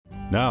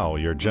Now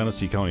your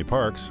Genesee County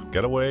Parks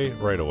getaway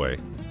right away.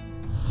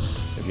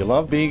 If you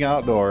love being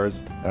outdoors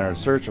and are in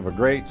search of a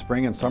great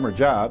spring and summer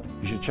job,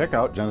 you should check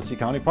out Genesee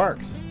County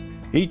Parks.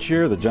 Each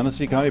year, the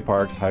Genesee County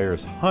Parks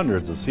hires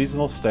hundreds of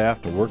seasonal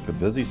staff to work the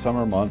busy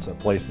summer months at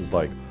places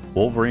like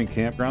Wolverine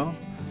Campground,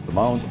 the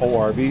Mounds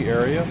ORV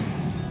area,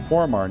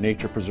 Formar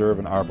Nature Preserve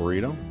and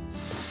Arboretum,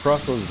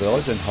 Crossroads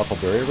Village and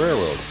Huckleberry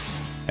Railroad,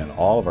 and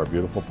all of our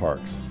beautiful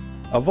parks.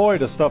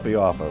 Avoid a stuffy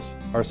office.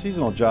 Our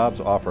seasonal jobs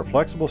offer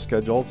flexible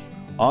schedules,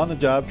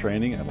 on-the-job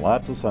training, and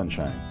lots of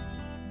sunshine.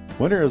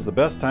 Winter is the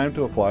best time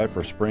to apply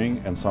for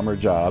spring and summer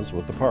jobs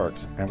with the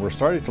parks, and we're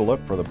starting to look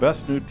for the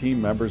best new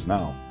team members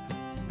now.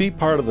 Be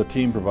part of the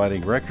team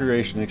providing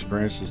recreation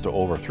experiences to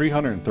over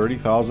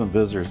 330,000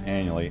 visitors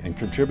annually and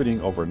contributing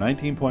over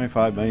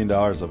 $19.5 million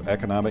of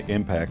economic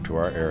impact to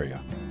our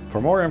area. For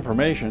more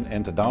information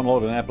and to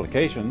download an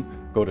application,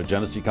 go to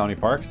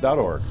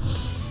GeneseeCountyParks.org.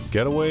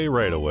 Getaway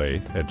right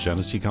away at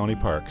Genesee County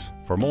Parks.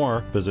 For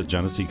more, visit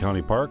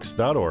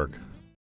GeneseeCountyParks.org.